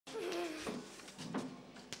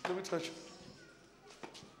Let me touch you.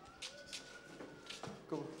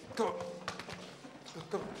 Come on. Come on.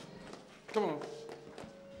 Come on. Come on.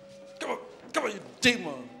 Come on. Come on, you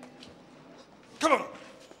demon. Come on.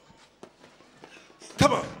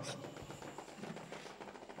 Come on.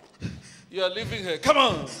 You are leaving here. Come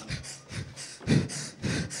on.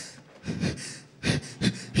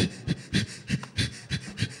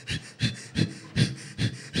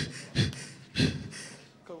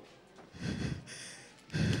 Come on.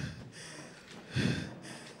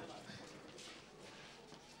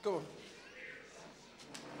 Come on.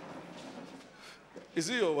 Is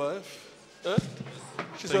he your wife? Huh?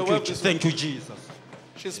 She's your wife. Thank you, Jesus.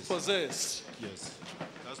 She's possessed. Yes.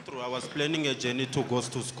 That's true. I was planning a journey to go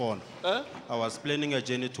to Scone. Huh? I was planning a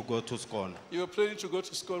journey to go to Scone. You were planning to go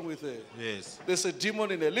to school with her. Yes. There's a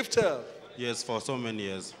demon in her. Lift her up. Yes, for so many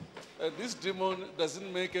years. And this demon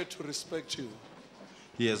doesn't make her to respect you.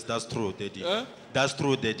 Yes, that's true, Daddy. Huh? That's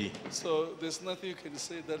true, Daddy. So there's nothing you can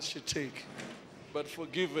say that she take. But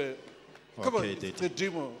forgive her. Come Okay, on, Daddy. the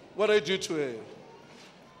demon. What I do to her?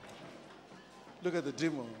 Look at the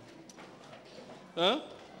demon. Huh?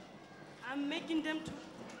 I'm making them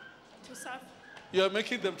to suffer. You are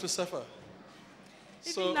making them to suffer.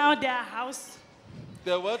 Even now their house,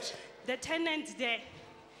 They're what? the tenants there,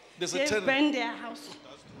 There's a they tenant. burn their house.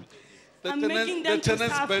 I'm making them the to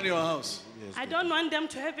tenants suffer. burn your house. I don't want them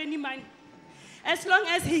to have any money. As long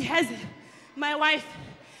as he has my wife,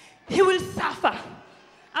 he will suffer.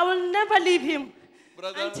 I will never leave him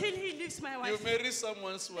Brother, until he leaves my You wife. marry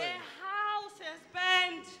someone's Their wife. house is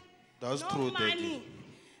burned. That's No true, money. Daddy.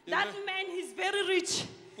 That man, he's very rich.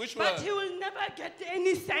 Which but one? he will never get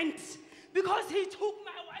any cent because he took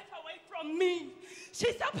my wife away from me.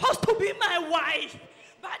 She's supposed to be my wife,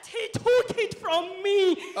 but he took it from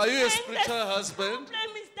me. Are you a And spiritual the husband?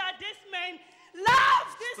 problem is that this man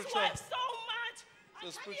loves this Spiritual- wife so much. I a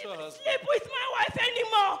can't spiritual even husband. sleep with my wife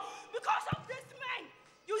anymore because of this man.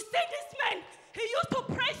 You see this man, he used to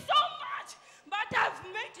pray so much, but I've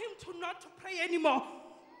made him to not to pray anymore.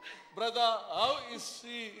 Brother, how is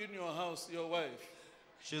she in your house, your wife?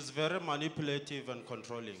 She's very manipulative and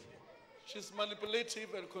controlling. She's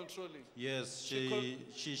manipulative and controlling. Yes, She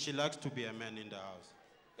she likes to be a man in the house.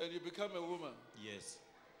 And you become a woman. Yes.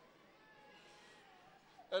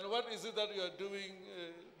 And what is it that you are doing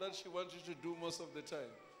that she wants you to do most of the time?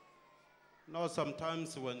 No,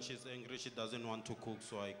 sometimes when she's angry, she doesn't want to cook,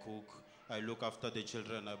 so I cook. I look after the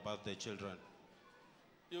children, I bath the children.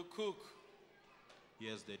 You cook.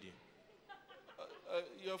 Yes, Daddy.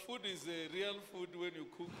 Your food is a real food when you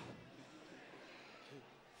cook.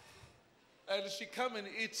 And she come and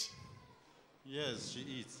eat. Yes, she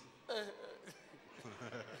eats.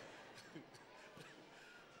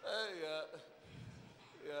 Yeah.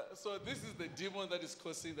 Yeah. So this is the demon that is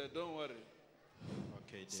causing that. Don't worry.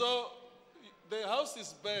 Okay, Daddy. So the house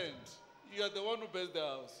is burned. You are the one who built the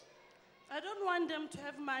house. I don't want them to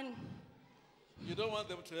have money. You don't want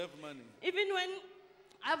them to have money. Even when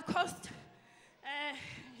I've caused,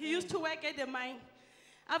 he used to work at the mine.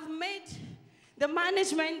 I've made the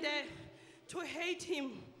management there to hate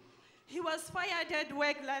him. He was fired at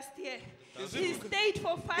work last year. He stayed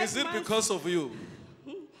for 5 months. Is it because of you?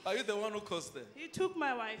 Are you the one who caused that? He took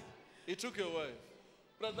my wife. He took your wife.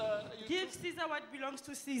 Brother, Give Caesar what belongs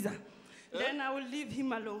to Caesar. Then I will leave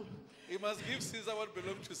him alone. he must give Caesar what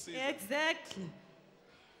belongs to Caesar. Exactly.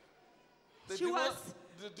 The She demon- was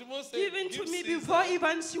the demon said, given to "Give me Caesar." before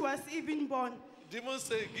even she was even born. Demon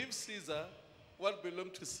say, give Caesar what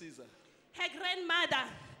belongs to Caesar. Her grandmother,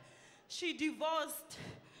 she divorced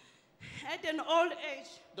at an old age.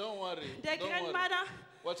 Don't worry. The don't grandmother, worry.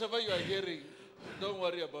 Whatever you are hearing, don't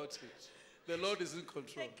worry about it. The Lord is in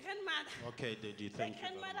control. the grandmother, Okay, Daddy, the thank you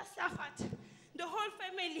very grandmother much. suffered. The whole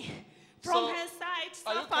family from So, her side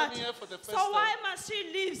are you suffered. coming here for the first So why time? must she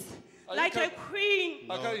live Are you like a com- queen?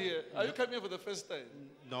 I can't hear. Are you coming here for the first time?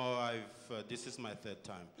 No, this is my third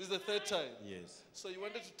time. This is the third time. Yes. So you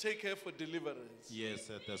wanted to take her for deliverance. Yes,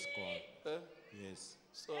 at the Scone. Huh? Yes.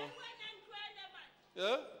 So,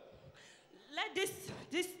 yeah? Let this,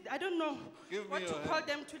 I don't know Give me what to your call hand.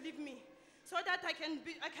 them to leave me, so that I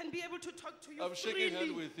can be able to talk to you I'm freely. shaking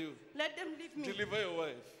hands with you. Let them leave me. Deliver your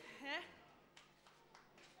wife.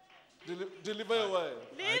 Eh? Deliver your wife.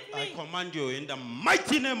 Leave I me. command you in the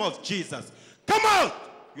mighty name of Jesus. Come out!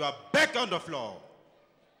 You are back on the floor.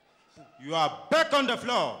 You are back on the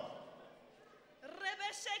floor.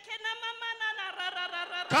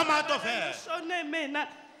 Come out of here.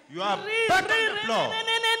 You are back on the floor.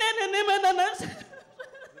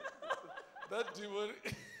 That demon,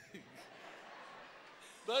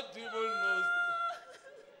 that demon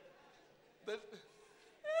knows.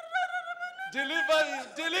 Deliver him.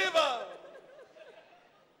 Deliver.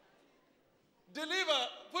 Deliver.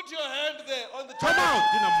 Put your hand there on the Come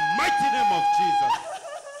out in the mighty name of Jesus.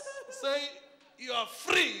 Say, you are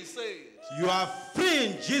free. Say it. You are free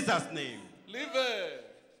in Jesus' name. Leave her.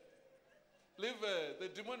 Leave her. The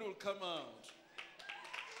demon will come out.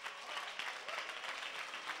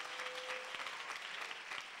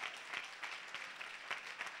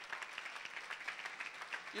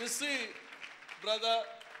 You see, brother,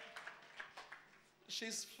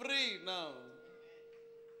 she's free now.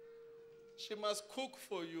 She must cook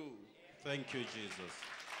for you. Thank you, Jesus.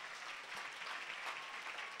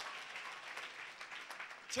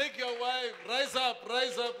 Take your wife, rise up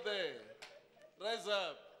there. Rise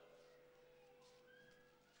up.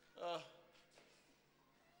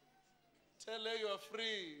 Tell her you are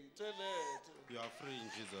free. Tell her. You are free in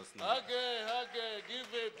Jesus' name. Hug her, give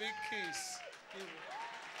her a big kiss. Give her.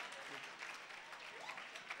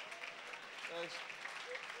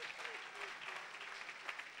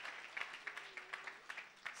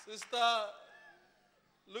 Sister,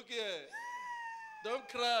 look here. Don't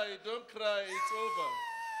cry, it's over.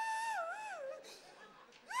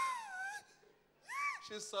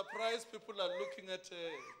 She's surprised people are looking at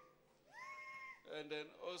her. And then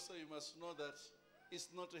also you must know that it's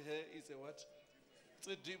not her, it's a what? It's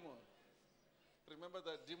a demon. Remember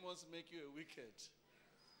that demons make you a wicked.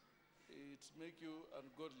 It make you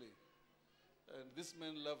ungodly. And this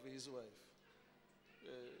man loves his wife.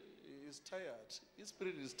 He is tired. His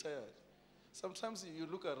spirit is tired. Sometimes you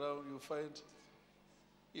look around, you find,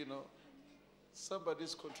 somebody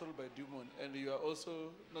is controlled by demon, and you are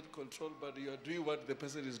also not controlled, but you are doing what the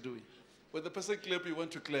person is doing. When the person clap, you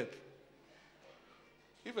want to clap.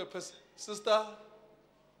 If a person, sister,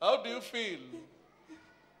 how do you feel?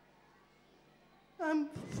 I'm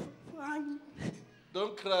fine.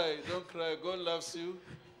 Don't cry. God loves you.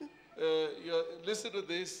 Listen to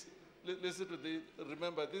this. Listen to this.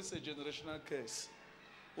 Remember, this is a generational curse.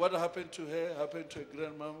 What happened to her happened to her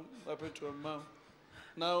grandmom, happened to her mom.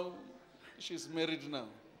 Now, she's married now.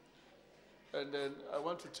 And then I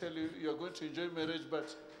want to tell you, you're going to enjoy marriage,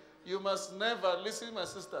 but you must never, listen, my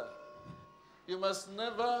sister, you must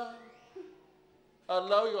never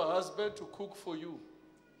allow your husband to cook for you.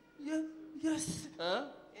 Yes. Huh?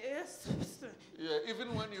 Yes. Yeah,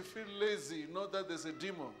 even when you feel lazy, know that there's a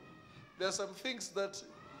demon. There are some things that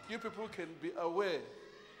you people can be aware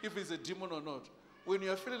if it's a demon or not. When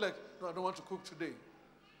you're feeling like, no, I don't want to cook today,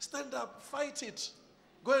 stand up, fight it.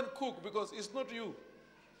 Go and cook because it's not you.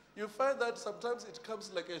 You find that sometimes it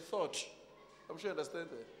comes like a thought. I'm sure you understand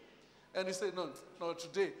that. And you say, no,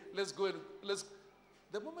 today, let's go and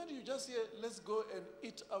the moment you just hear, let's go and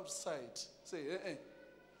eat outside, say,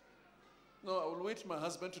 no, I will wait for my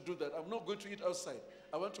husband to do that. I'm not going to eat outside.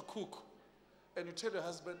 I want to cook. And you tell your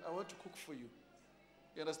husband, I want to cook for you.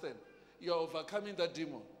 You understand? You are overcoming that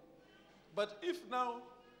demon. But if now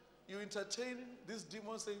you entertain this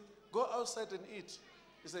demon saying, go outside and eat.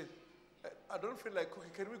 You say, I don't feel like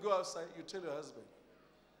cooking. Can we go outside? You tell your husband.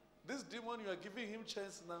 This demon, you are giving him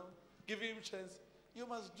chance now. Giving him chance. You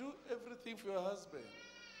must do everything for your husband.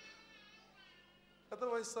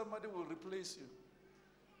 Otherwise, somebody will replace you.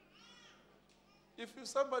 If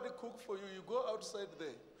somebody cook for you, you go outside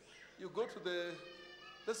there. You go to the,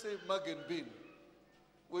 let's say, Mug and Bean.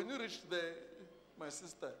 When you reach there, my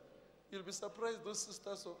sister, you'll be surprised those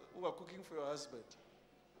sisters who are cooking for your husband.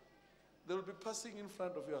 They will be passing in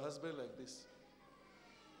front of your husband like this.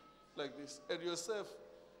 Like this. And yourself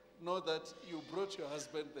know that you brought your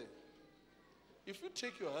husband there. If you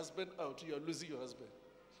take your husband out, you are losing your husband.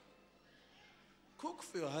 Cook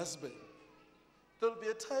for your husband. There will be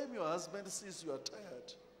a time your husband sees you are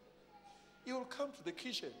tired. He will come to the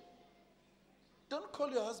kitchen. Don't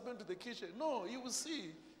call your husband to the kitchen. No, he will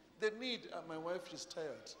see the need. My wife is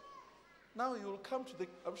tired. Now he will come to the,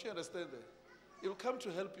 I'm sure you understand that. He will come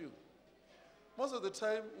to help you. Most of the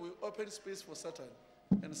time, we open space for Satan,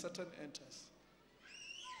 and Satan enters.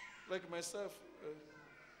 Like myself,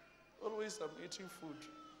 always I'm eating food,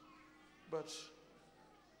 but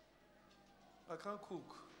I can't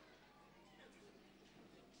cook.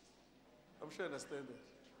 I'm sure you understand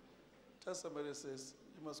that. Tell somebody that says,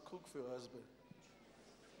 you must cook for your husband.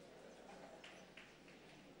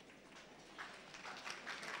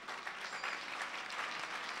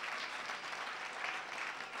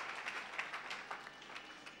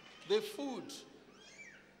 The food.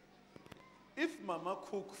 If Mama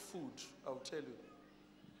cook food, I'll tell you.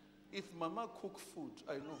 If Mama cook food,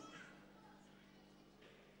 I know.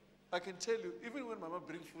 I can tell you, even when Mama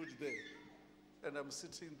bring food there, and I'm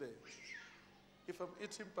sitting there, if I'm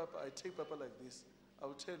eating Papa, I take Papa like this,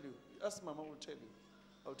 I'll tell you. Ask Mama will tell you.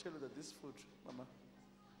 I'll tell you that this food, Mama,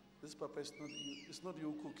 this papa is not you. It's not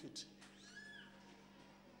you who cook it.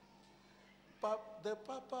 The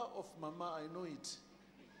papa of Mama, I know it.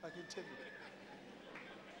 I can tell you.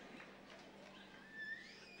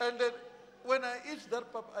 And then when I eat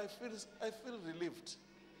that papa, I feel relieved.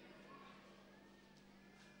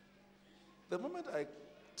 The moment I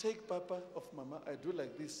take papa of Mama, I do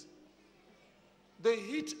like this. The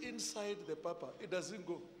heat inside the papa, it doesn't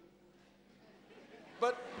go.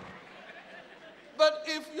 But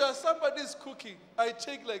if you are somebody's cooking, I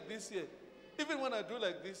take like this here. Even when I do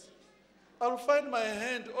like this, I'll find my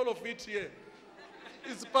hand, all of it here.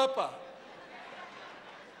 It's papa.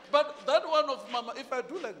 But that one of Mama, if I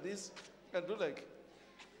do like this, and do like,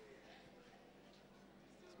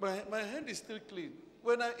 my hand is still clean.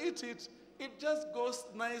 When I eat it, it just goes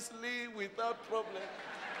nicely without problem.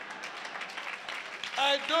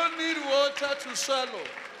 I don't need water to swallow.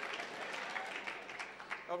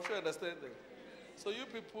 I'm sure you understand that. So you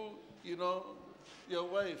people, you know, your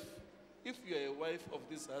wife, if you're a wife of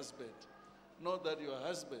this husband, know that your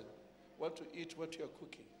husband wants to eat what you're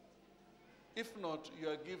cooking. If not, you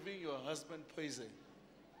are giving your husband poison.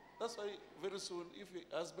 That's why very soon, if your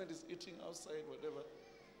husband is eating outside, whatever,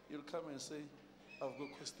 you'll come and say, I've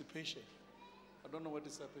got constipation. I don't know what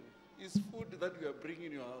is happening. It's food that you are bringing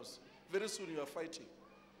in your house. Very soon you are fighting.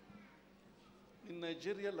 In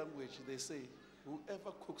Nigerian language, they say,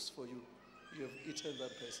 whoever cooks for you, you have eaten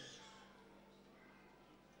that person.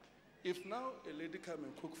 If now a lady come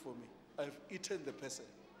and cook for me, I've eaten the person.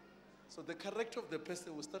 So the character of the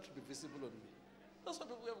person will start to be visible on me. That's why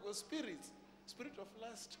we have got spirits. Spirit of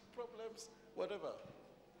lust, problems, whatever.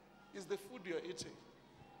 It's the food you're eating.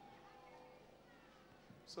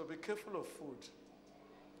 So be careful of food.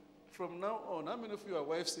 From now on, how many of you are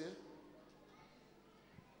wives here?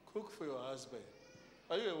 Cook for your husband.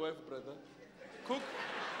 Are you a wife, brother? Cook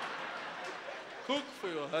for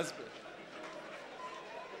your husband.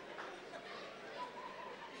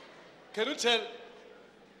 Can you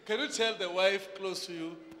tell the wife close to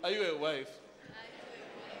you, are you a wife?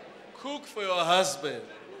 Cook for your husband.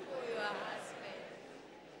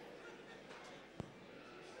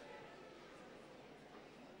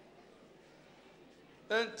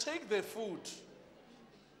 And take the food.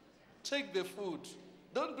 Take the food.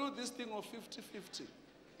 Don't do this thing of 50-50.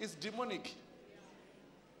 It's demonic.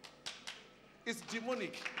 It's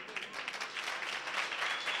demonic.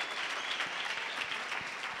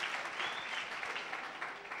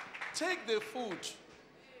 Take the food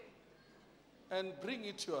and bring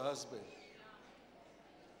it to your husband.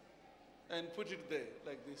 And put it there,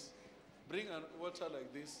 like this. Bring water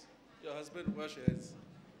like this. Your husband wash your hands,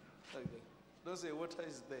 like that. Don't say water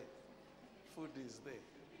is there. Food is there.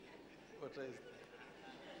 Water is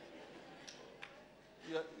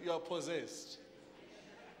there. You are possessed.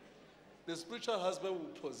 The spiritual husband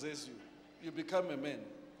will possess you. You become a man.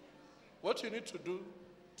 What you need to do,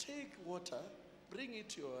 take water, bring it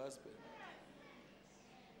to your husband.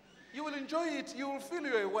 You will enjoy it. You will feel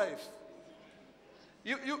you're a wife.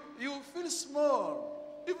 You will feel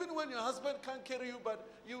small. Even when your husband can't carry you, but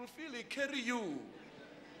you will feel he carry you.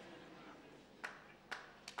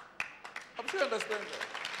 I'm sure you understand that.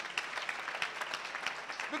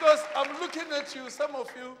 Because I'm looking at you, some of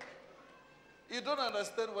you, you don't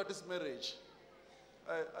understand what is marriage.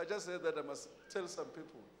 I just said that I must tell some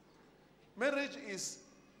people. Marriage is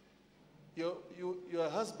your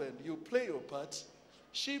husband, you play your part,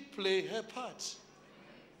 she play her part.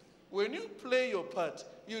 When you play your part,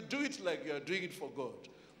 you do it like you are doing it for God.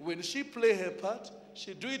 When she play her part,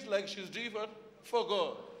 she do it like she's doing it for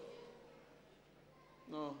God.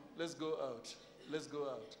 No, let's go out. Let's go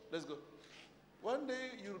out. Let's go. One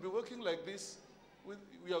day you'll be working like this.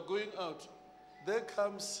 We are going out. There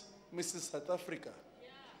comes Mrs. South Africa.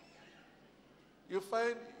 You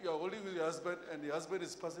find you're holding with your husband and the husband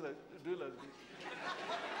is passing like, do like this.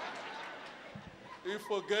 You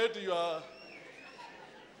forget you are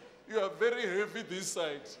very heavy this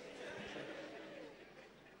side.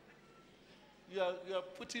 You are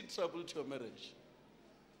putting trouble to your marriage.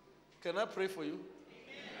 Can I pray for you?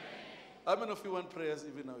 How many of you want prayers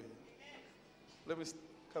even now here? Let me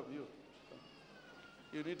come, you. Come.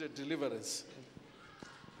 You need a deliverance.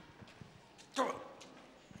 Come on.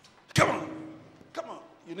 Come on. Come on.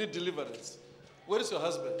 You need deliverance. Where is your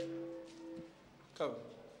husband? Come.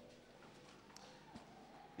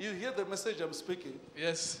 You hear the message I'm speaking?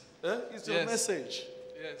 Yes. Eh? It's your message.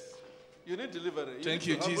 Yes. You need deliverance. Thank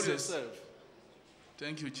you, humble Jesus. yourself.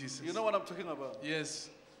 Thank you, Jesus. You know what I'm talking about? Yes.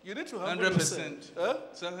 You need to humble 100%. yourself. Eh?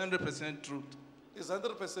 It's 100% truth. It's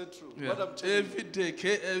 100% true. Yeah. What I'm telling Every day,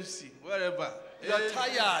 KFC, wherever. you are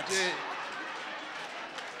tired. Day.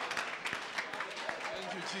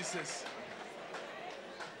 Jesus.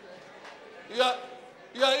 You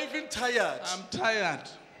are even tired. I'm tired.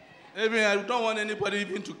 Even I don't want anybody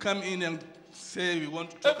even to come in and say we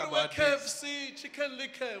want to talk Everywhere, about this. KFC, chicken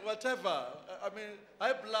liquor, whatever. I mean,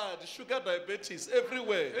 high blood, sugar, diabetes,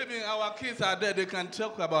 everywhere. Even our kids are there, they can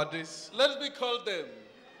talk about this. Let me call them.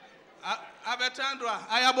 Abetandra,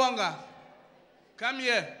 Ayabonga, come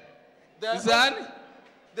here. They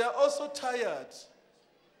are also tired.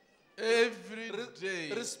 Every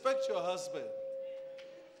day. Respect your husband.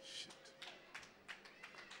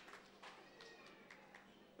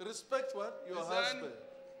 Respect what? Your husband.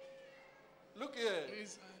 Look here.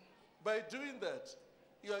 By doing that,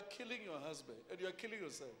 you are killing your husband and you are killing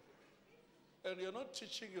yourself. And you're not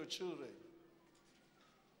teaching your children.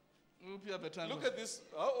 Look at this.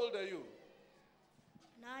 How old are you?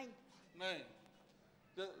 9.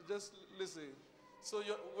 9. Just listen. So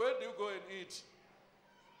where do you go and eat?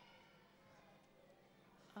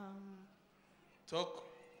 Talk.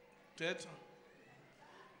 Theater.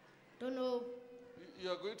 Don't know. You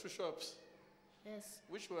are going to shops? Yes.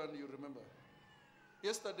 Which one you remember?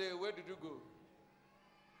 Yesterday, where did you go?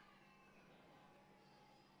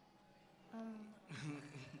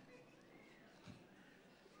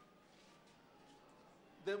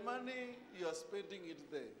 The money you are spending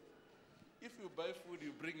it there. If you buy food,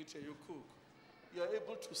 you bring it here, you cook. You are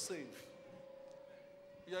able to save.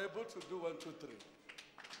 You are able to do 1, 2, 3.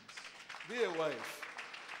 Be a wife.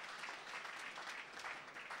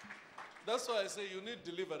 That's why I say you need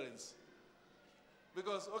deliverance.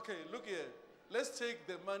 Because, okay, look here. Let's take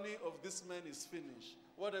the money of this man is finished.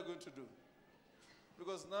 What are you going to do?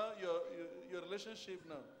 Because now your relationship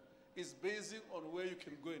now is basing on where you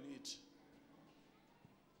can go and eat.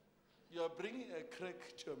 You are bringing a crack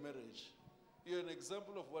to your marriage. You're an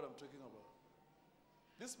example of what I'm talking about.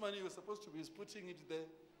 This money you're supposed to be is putting it there,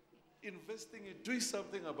 investing it, doing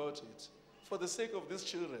something about it for the sake of these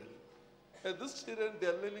children. And these children, they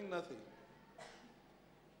are learning nothing.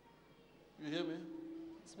 You hear me?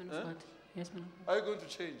 Yes, man of God. Yes, man of God. Are you going to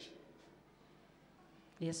change?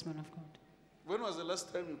 Yes, man of God. When was the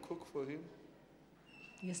last time you cooked for him?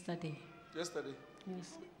 Yesterday. Yesterday?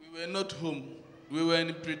 Yes. We were not home. We were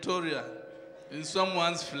in Pretoria, in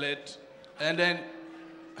someone's flat. And then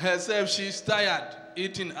herself, she's tired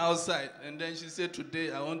eating outside. And then she said,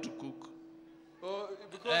 today I want to cook. Oh,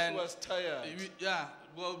 because she was tired. Yeah,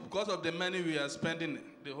 well, because of the money we are spending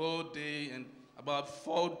the whole day and about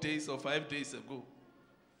 4 days or 5 days ago.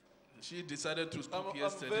 She decided to cook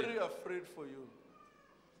yesterday. I'm very afraid for you.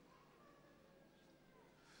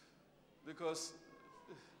 Because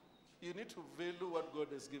you need to value what God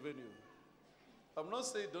has given you. I'm not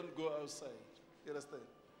saying don't go outside, you understand?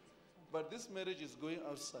 But this marriage is going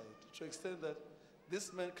outside to the extent that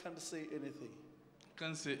this man can't say anything.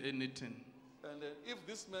 Can't say anything. And if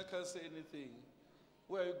this man can't say anything,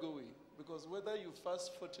 where are you going? Because whether you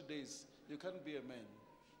fast 40 days, you can't be a man.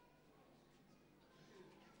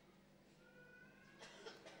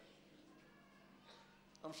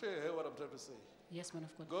 I'm sure you hear what I'm trying to say. Yes, man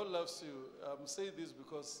of God. God loves you. I'm saying this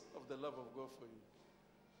because of the love of God for you.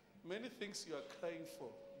 Many things you are crying for,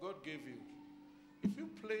 God gave you. If you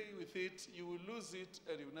play with it, you will lose it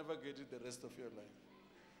and you will never get it the rest of your life.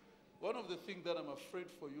 One of the things that I'm afraid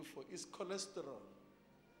for you for is cholesterol.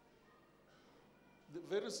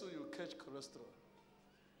 Very soon you'll catch cholesterol.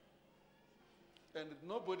 And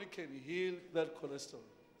nobody can heal that cholesterol.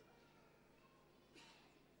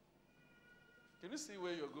 Can you see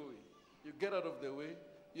where you're going? You get out of the way,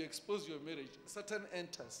 you expose your marriage. Satan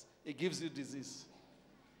enters, it gives you disease.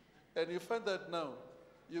 And you find that now,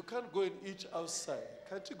 you can't go and eat outside.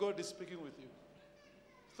 Can't you? God is speaking with you.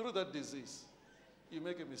 Through that disease, you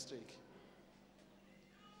make a mistake.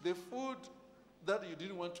 The food that you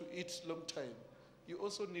didn't want to eat long time, you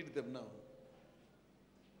also need them now.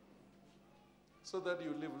 So that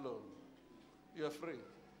you live long. You are free.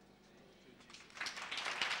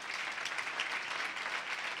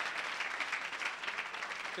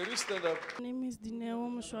 Can you stand up? My name is Dineo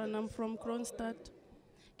Mushwan. I'm from Kronstadt.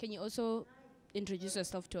 Can you also introduce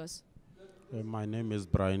yourself to us? My name is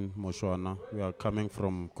Brian Moshwana. We are coming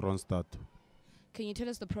from Kronstadt. Can you tell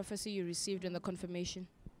us the prophecy you received and the confirmation?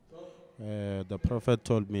 The prophet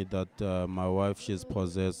told me that my wife, she's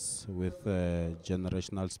possessed with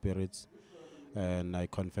generational spirits, and I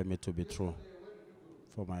confirm it to be true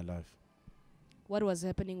for my life. What was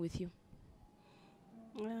happening with you?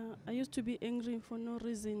 I used to be angry for no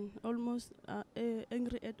reason, almost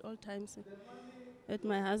angry at all times at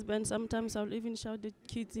my husband. Sometimes I'll even shout at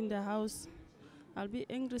kids in the house. I'll be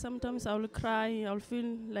angry, sometimes I'll cry, I'll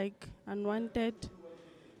feel like unwanted,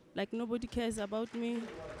 like nobody cares about me.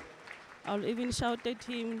 I'll even shout at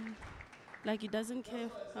him like he doesn't care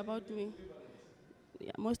about me.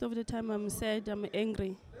 Yeah, most of the time I'm sad, I'm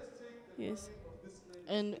angry. Yes.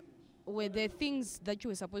 And were there things that you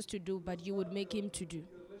were supposed to do but you would make him to do?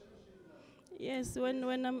 Yes,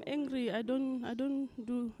 when I'm angry, I don't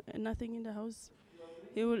do nothing in the house.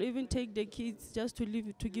 He will even take the kids just to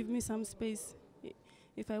leave to give me some space.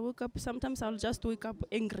 If I wake up, sometimes I'll just wake up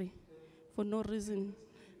angry for no reason.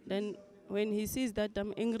 Then when he sees that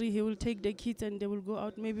I'm angry, he will take the kids and they will go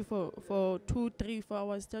out maybe for 2, 3, 4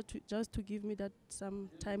 hours just to give me that some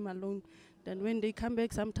time alone. Then when they come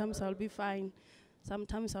back, sometimes I'll be fine.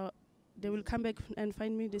 Sometimes they will come back and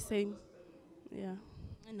find me the same. Yeah.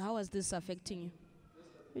 And how was this affecting you?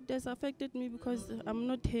 It has affected me because I'm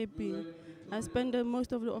not happy. I spend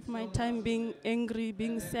most of my time being angry,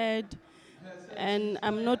 being sad, and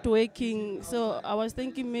I'm not working. So I was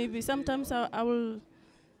thinking maybe sometimes I will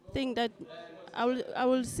think that I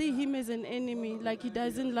will see him as an enemy, like he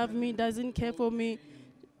doesn't love me, doesn't care for me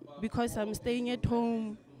because I'm staying at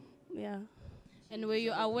home. Yeah. And were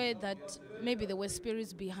you aware that maybe there were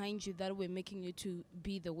spirits behind you that were making you to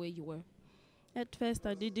be the way you were? At first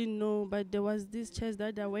I didn't know, but there was this church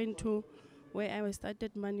that I went to where I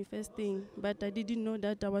started manifesting, but I didn't know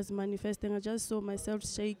that I was manifesting. I just saw myself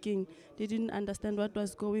shaking, didn't understand what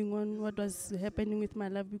was going on, what was happening with my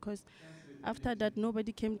life, because after that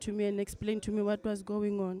nobody came to me and explained to me what was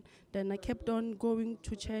going on. Then I kept on going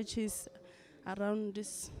to churches around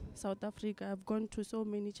this South Africa. I've gone to so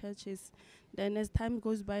many churches. Then as time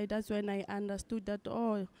goes by, that's when I understood that,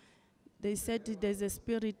 oh, they said there's a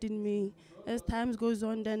spirit in me. As time goes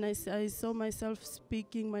on, then I saw myself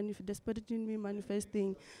speaking, the spirit in me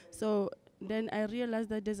manifesting. So then I realized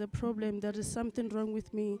that there's a problem, there is something wrong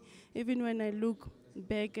with me. Even when I look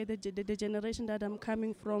back at the generation that I'm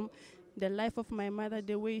coming from, the life of my mother,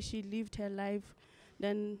 the way she lived her life,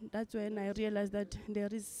 then that's when I realized that there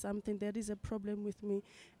is a problem with me.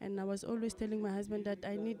 And I was always telling my husband that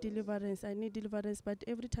I need deliverance. But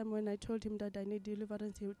every time when I told him that I need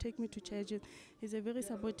deliverance, he would take me to church. He's a very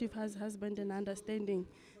supportive husband and understanding.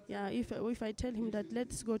 Yeah, if I tell him that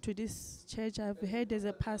let's go to this church, I've heard there's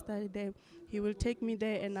a pastor there, he will take me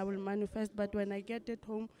there and I will manifest. But when I get at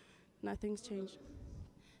home, nothing's changed.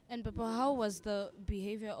 And Papa, how was the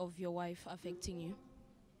behavior of your wife affecting you?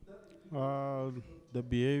 The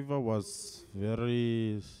behavior was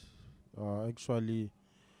very, actually,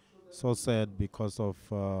 so sad because of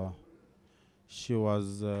she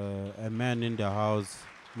was a man in the house,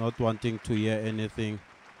 not wanting to hear anything,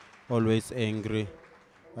 always angry,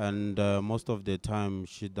 and most of the time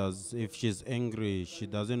if she's angry, she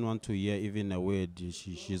doesn't want to hear even a word.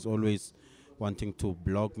 She's always wanting to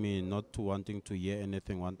block me, not to wanting to hear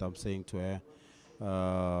anything what I'm saying to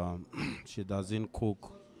her. She doesn't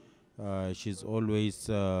cook. She's always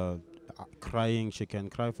crying. She can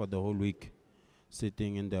cry for the whole week,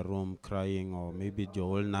 sitting in the room crying, or maybe the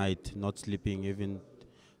whole night not sleeping, even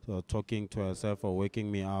talking to herself or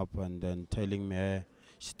waking me up and then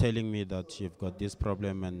she's telling me that she's got this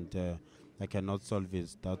problem and I cannot solve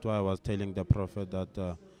it. That's why I was telling the prophet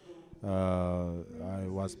that I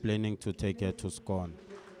was planning to take her to SCOAN.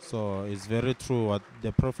 So it's very true. What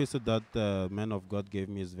the prophecy that the man of God gave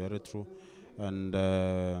me is very true. And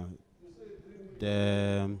the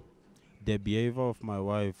behavior of my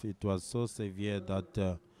wife, it was so severe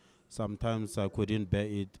that sometimes I couldn't bear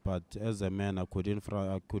it. But as a man, I couldn't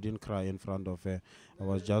cry in front of her. I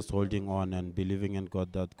was just holding on and believing in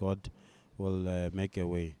God that God will make a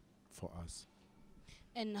way for us.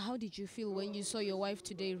 And how did you feel when you saw your wife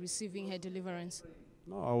today receiving her deliverance?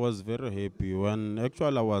 No, I was very happy. When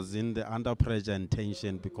actually I was under pressure and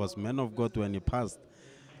tension, because man of God, when he passed,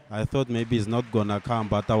 I thought maybe he's not gonna come,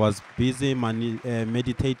 but I was busy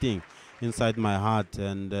meditating inside my heart.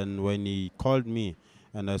 And then when he called me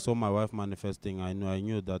and I saw my wife manifesting, I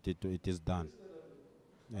knew that it is done.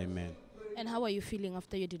 Amen. And how are you feeling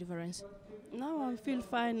after your deliverance? Now I feel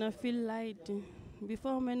fine, I feel light.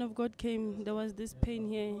 Before man of God came, there was this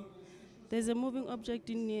pain here. There's a moving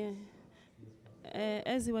object in here.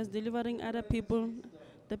 As he was delivering other people,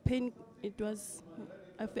 the pain,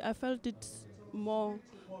 I felt it more.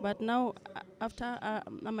 But now, after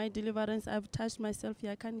my deliverance, I've touched myself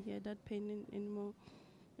here. I can't hear that pain anymore.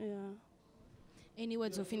 Yeah. Any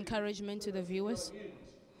words of encouragement to the viewers?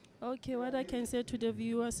 Okay, what I can say to the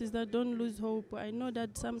viewers is that don't lose hope. I know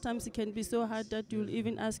that sometimes it can be so hard that you'll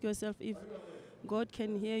even ask yourself if God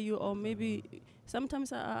can hear you, or maybe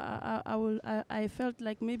sometimes I felt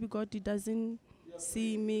like maybe God doesn't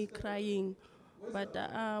see me crying. But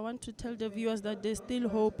I want to tell the viewers that there's still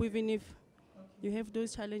hope, even if you have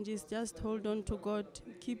those challenges. Just hold on to God,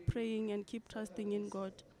 keep praying and keep trusting in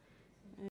God.